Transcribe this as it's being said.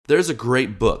There's a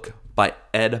great book by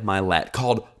Ed Milet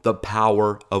called The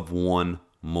Power of One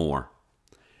More.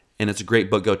 And it's a great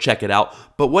book. Go check it out.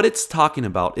 But what it's talking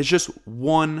about is just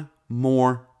one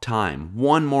more time,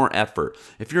 one more effort.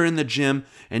 If you're in the gym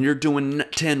and you're doing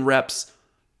 10 reps,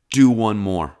 do one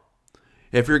more.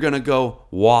 If you're going to go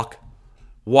walk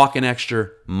an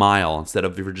extra mile instead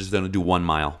of if you're just going to do 1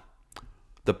 mile.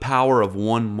 The power of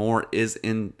one more is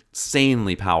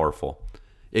insanely powerful.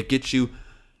 It gets you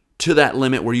to that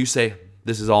limit where you say,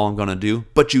 this is all I'm going to do,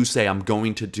 but you say, I'm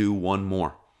going to do one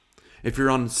more. If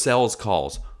you're on sales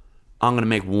calls, I'm going to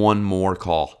make one more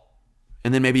call,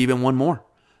 and then maybe even one more.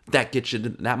 That gets you.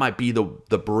 That might be the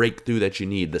breakthrough that you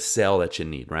need, the sale that you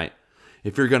need, right?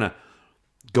 If you're going to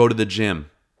go to the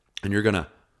gym and you're going to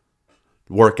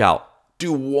work out,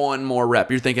 do one more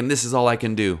rep. You're thinking, this is all I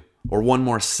can do. Or one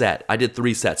more set. I did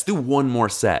 3 sets. Do one more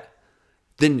set.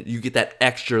 Then you get that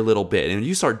extra little bit. And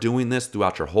you start doing this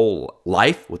throughout your whole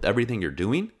life with everything you're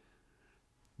doing,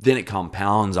 then it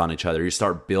compounds on each other. You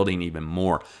start building even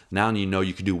more. Now you know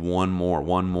you can do one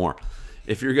more.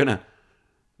 If you're going to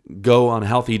go on a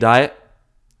healthy diet,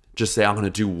 just say, I'm going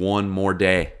to do one more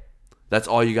day. That's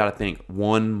all you got to think.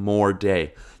 One more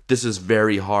day. This is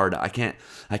very hard. I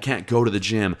can't go to the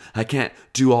gym. I can't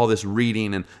do all this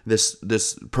reading and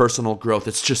this personal growth.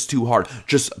 It's just too hard.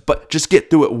 Just get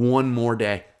through it one more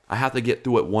day. I have to get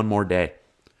through it one more day.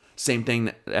 Same thing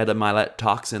that Ed Milet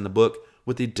talks in the book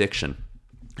with addiction.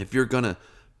 If you're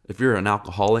an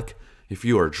alcoholic, if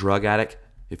you are a drug addict,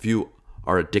 if you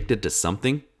are addicted to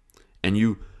something and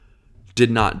you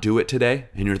did not do it today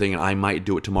and you're thinking, I might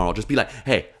do it tomorrow, just be like,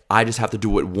 hey, I just have to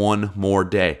do it one more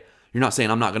day. You're not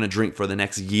saying I'm not going to drink for the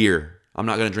next year. I'm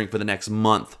not going to drink for the next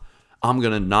month. I'm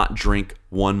going to not drink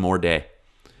one more day.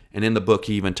 And in the book,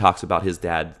 he even talks about his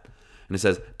dad. And it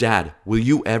says, Dad, will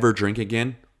you ever drink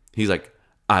again? He's like,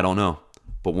 I don't know.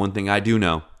 But one thing I do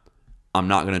know, I'm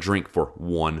not going to drink for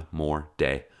one more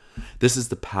day. This is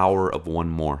the power of one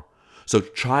more. So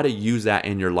try to use that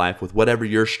in your life with whatever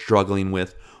you're struggling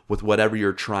with whatever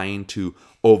you're trying to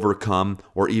overcome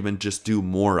or even just do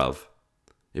more of.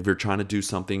 If you're trying to do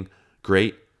something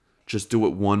great, just do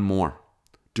it one more.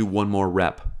 Do one more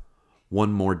rep,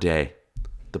 one more day.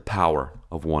 The power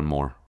of one more.